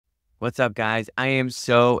What's up, guys? I am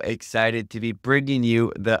so excited to be bringing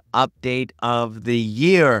you the update of the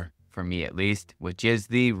year, for me at least, which is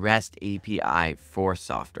the REST API for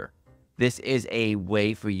Softr. This is a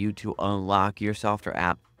way for you to unlock your Softr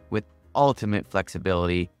app with ultimate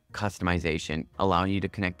flexibility, customization, allowing you to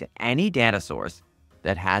connect to any data source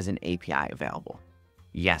that has an API available.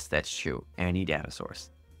 Yes, that's true. Any data source.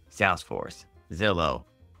 Salesforce, Zillow,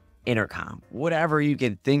 Intercom, whatever you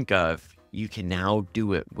can think of, you can now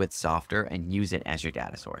do it with Softr and use it as your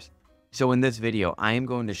data source. So in this video, I am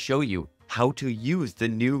going to show you how to use the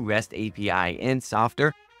new REST API in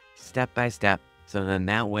Softr step by step. So then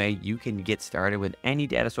that way you can get started with any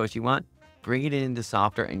data source you want, bring it into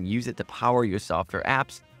Softr and use it to power your Softr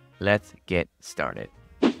apps. Let's get started.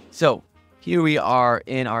 So here we are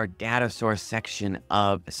in our data source section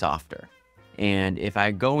of Softr. And if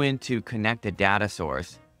I go into connect a data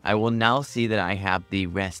source, I will now see that I have the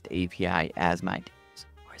REST API as my data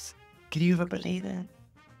source. Can you even believe that?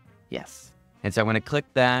 Yes. And so I'm going to click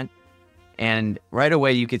that. And right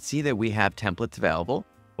away, you can see that we have templates available.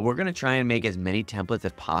 We're going to try and make as many templates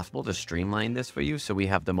as possible to streamline this for you. So we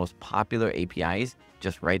have the most popular APIs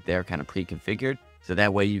just right there, kind of pre-configured. So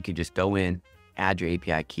that way you can just go in, add your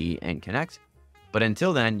API key and connect. But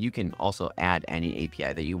until then, you can also add any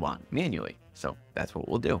API that you want manually. So that's what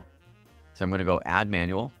we'll do. So I'm going to go add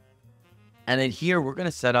manual. And then here, we're going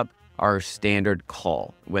to set up our standard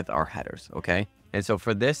call with our headers, okay? And so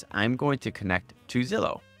for this, I'm going to connect to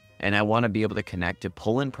Zillow. And I want to be able to connect to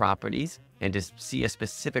pull in properties and just see a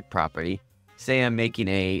specific property. Say I'm making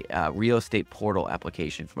a real estate portal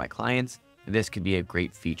application for my clients. This could be a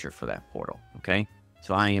great feature for that portal, okay?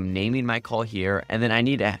 So I am naming my call here, and then I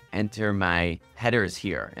need to enter my headers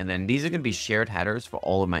here. And then these are going to be shared headers for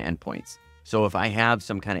all of my endpoints. So if I have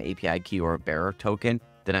some kind of API key or a bearer token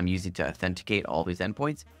that I'm using to authenticate all these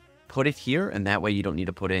endpoints, put it here, and that way you don't need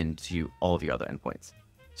to put it into all of your other endpoints.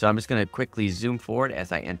 So I'm just going to quickly zoom forward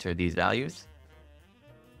as I enter these values.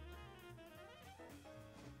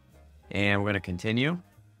 And we're going to continue.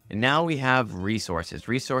 And now we have resources.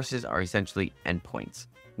 Resources are essentially endpoints.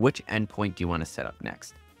 Which endpoint do you want to set up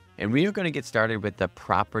next? And we are going to get started with the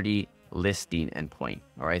property listing endpoint.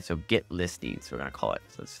 All right, so get listings, we're going to call it.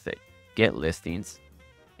 So let's say get listings.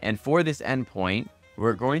 And for this endpoint,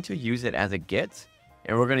 we're going to use it as a get,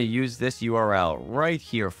 and we're going to use this URL right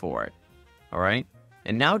here for it. All right.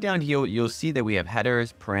 And now down here, you'll see that we have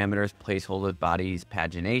headers, parameters, placeholders, bodies,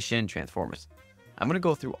 pagination, transformers. I'm going to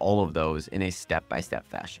go through all of those in a step-by-step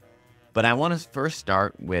fashion. But I want to first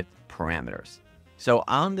start with parameters. So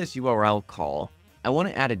on this URL call, I want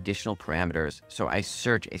to add additional parameters so I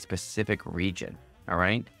search a specific region. All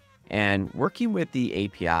right. And working with the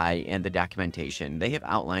API and the documentation, they have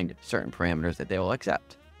outlined certain parameters that they will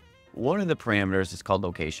accept. One of the parameters is called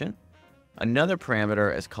location. Another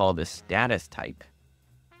parameter is called the status type.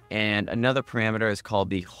 And another parameter is called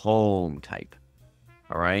the home type.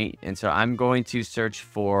 All right. And so I'm going to search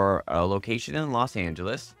for a location in Los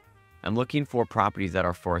Angeles. I'm looking for properties that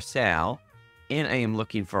are for sale, and I am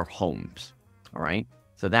looking for homes. All right.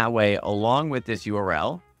 So that way, along with this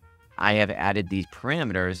URL, I have added these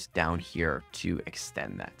parameters down here to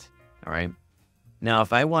extend that. All right. Now,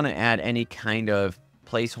 if I want to add any kind of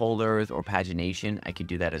placeholders or pagination, I could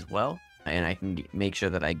do that as well. And I can make sure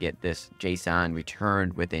that I get this JSON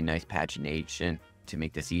returned with a nice pagination to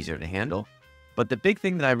make this easier to handle. But the big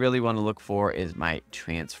thing that I really want to look for is my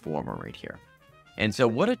transformer right here. And so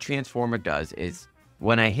what a transformer does is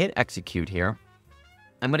when I hit execute here,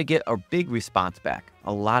 I'm going to get a big response back,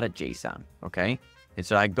 a lot of JSON. Okay. And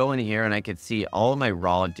so I go in here and I can see all of my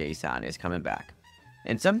raw JSON is coming back.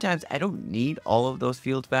 And sometimes I don't need all of those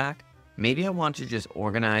fields back. Maybe I want to just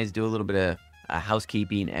organize, do a little bit of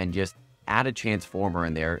housekeeping and just add a transformer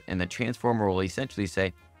in there. And the transformer will essentially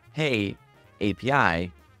say, hey,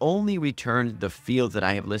 API, only return the fields that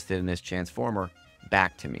I have listed in this transformer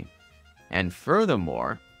back to me. And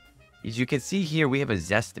furthermore, as you can see here, we have a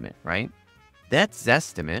Zestimate, right? That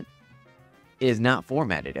Zestimate is not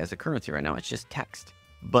formatted as a currency right now. It's just text.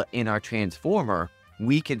 But in our transformer,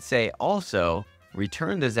 we can say also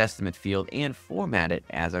return the Zestimate field and format it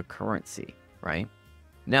as a currency, right?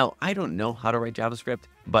 Now, I don't know how to write JavaScript,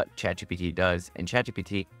 but ChatGPT does. And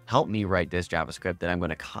ChatGPT helped me write this JavaScript that I'm going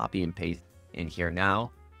to copy and paste in here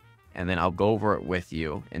now. And then I'll go over it with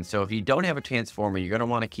you. And so if you don't have a transformer, you're going to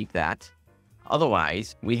want to keep that.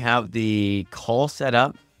 Otherwise, we have the call set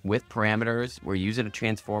up with parameters. We're using a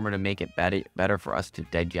transformer to make it better for us to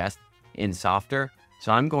digest in Softr.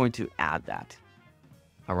 So I'm going to add that.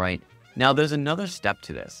 All right. Now there's another step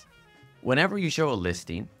to this. Whenever you show a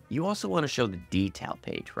listing, you also want to show the detail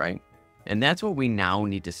page, right? And that's what we now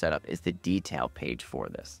need to set up is the detail page for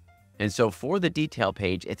this. And so for the detail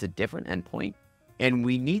page, it's a different endpoint, and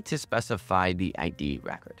we need to specify the ID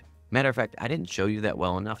record. Matter of fact, I didn't show you that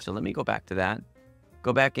well enough, so let me go back to that.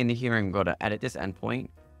 Go back into here and go to edit this endpoint,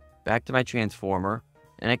 back to my transformer,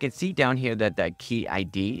 and I can see down here that that key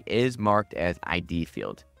ID is marked as ID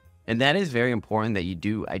field. And that is very important that you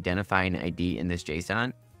do identify an ID in this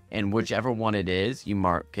JSON, and whichever one it is, you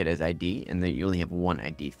mark it as ID, and then you only have one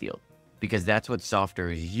ID field, because that's what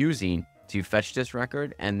Softr is using to fetch this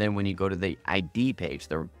record. And then when you go to the ID page,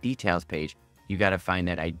 the details page, you got to find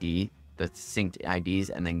that ID, the synced IDs,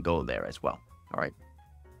 and then go there as well. All right.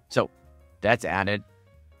 So that's added.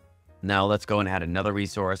 Now let's go and add another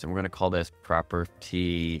resource, and we're going to call this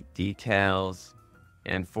property details.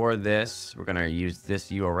 And for this, we're going to use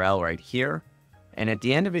this URL right here. And at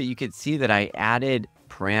the end of it, you can see that I added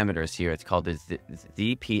parameters here. It's called the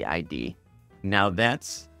ZPID. Now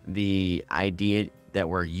that's the ID that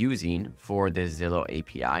we're using for the Zillow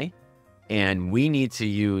API. And we need to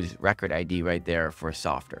use record ID right there for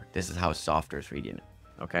Softr. This is how Softr is reading it,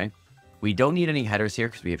 okay? We don't need any headers here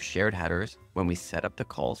because we have shared headers when we set up the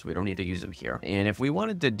call, so we don't need to use them here. And if we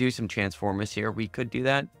wanted to do some transformers here, we could do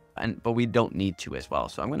that, but we don't need to as well.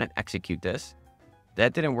 So I'm going to execute this.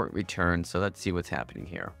 That didn't work return, so let's see what's happening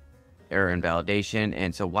here. Error invalidation.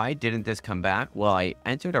 And so why didn't this come back? Well, I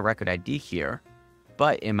entered a record ID here,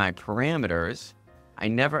 but in my parameters, I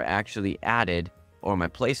never actually added, or my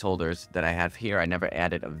placeholders that I have here, I never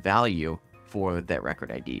added a value for what that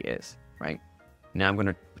record ID is, right? Now I'm going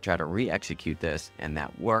to try to re-execute this, and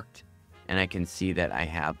that worked. And I can see that I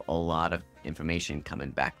have a lot of information coming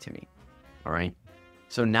back to me, all right?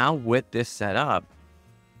 So now with this set up,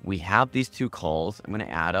 we have these two calls. I'm going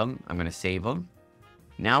to add them. I'm going to save them.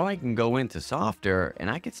 Now I can go into Softr and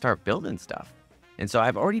I can start building stuff. And so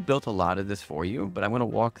I've already built a lot of this for you, but I'm going to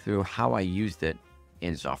walk through how I used it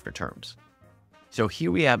in Softr terms. So here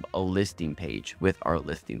we have a listing page with our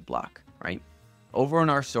listing block, right? Over in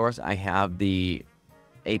our source, I have the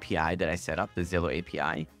API that I set up, the Zillow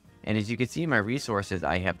API. And as you can see in my resources,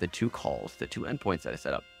 I have the two calls, the two endpoints that I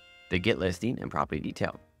set up, the get listing and property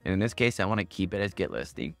detail. And in this case, I want to keep it as get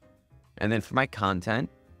listing. And then for my content,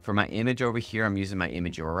 for my image over here, I'm using my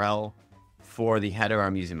image URL. For the header,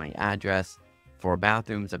 I'm using my address. For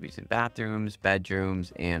bathrooms, I'm using bathrooms,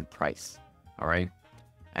 bedrooms, and price. All right.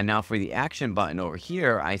 And now for the action button over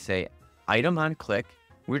here, I say item on click.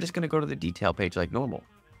 We're just going to go to the detail page like normal.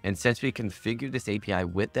 And since we configured this API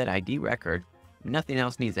with that ID record, nothing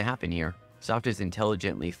else needs to happen here. Softr is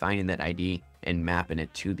intelligently finding that ID and mapping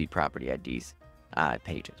it to the property IDs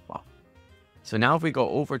page as well. So now if we go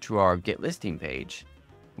over to our get listing page,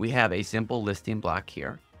 we have a simple listing block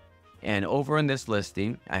here. And over in this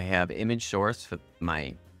listing, I have image source for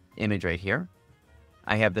my image right here.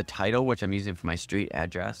 I have the title, which I'm using for my street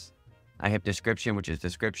address. I have description, which is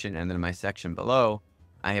description. And then my section below,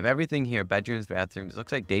 I have everything here, bedrooms, bathrooms.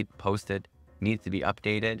 Looks like date posted, needs to be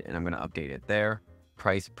updated. And I'm going to update it there.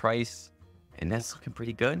 Price. And that's looking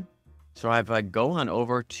pretty good. So if I go on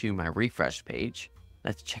over to my refresh page,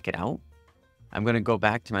 let's check it out. I'm going to go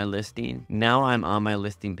back to my listing. Now I'm on my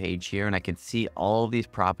listing page here, and I can see all of these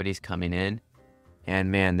properties coming in.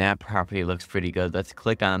 And man, that property looks pretty good. Let's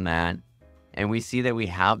click on that. And we see that we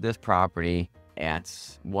have this property at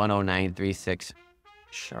 10936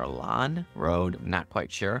 Charlon Road. I'm not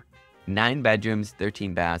quite sure. 9 bedrooms,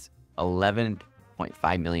 13 baths,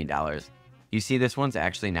 $11.5 million. You see this one's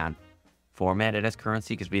actually not formatted as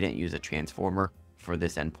currency because we didn't use a transformer for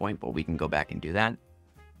this endpoint, but we can go back and do that.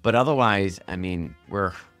 But otherwise, I mean,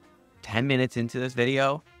 we're 10 minutes into this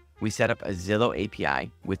video. We set up a Zillow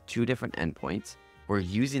API with 2 different endpoints. We're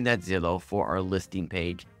using that Zillow for our listing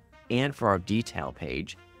page and for our detail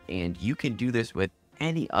page. And you can do this with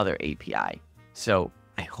any other API. So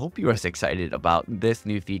I hope you're as excited about this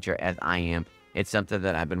new feature as I am. It's something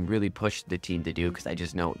that I've been really pushing the team to do because I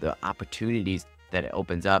just know the opportunities that it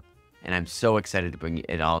opens up. And I'm so excited to bring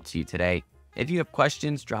it all to you today. If you have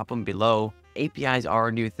questions, drop them below. APIs are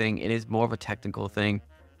a new thing. It is more of a technical thing,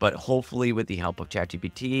 but hopefully with the help of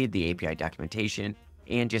ChatGPT, the API documentation,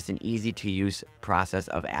 and just an easy to use process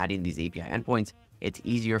of adding these API endpoints, it's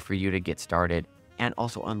easier for you to get started and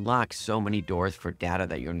also unlock so many doors for data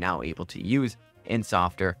that you're now able to use in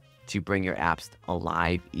Softr to bring your apps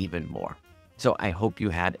alive even more. So I hope you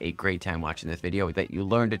had a great time watching this video, that you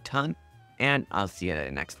learned a ton, and I'll see you at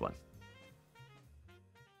the next one.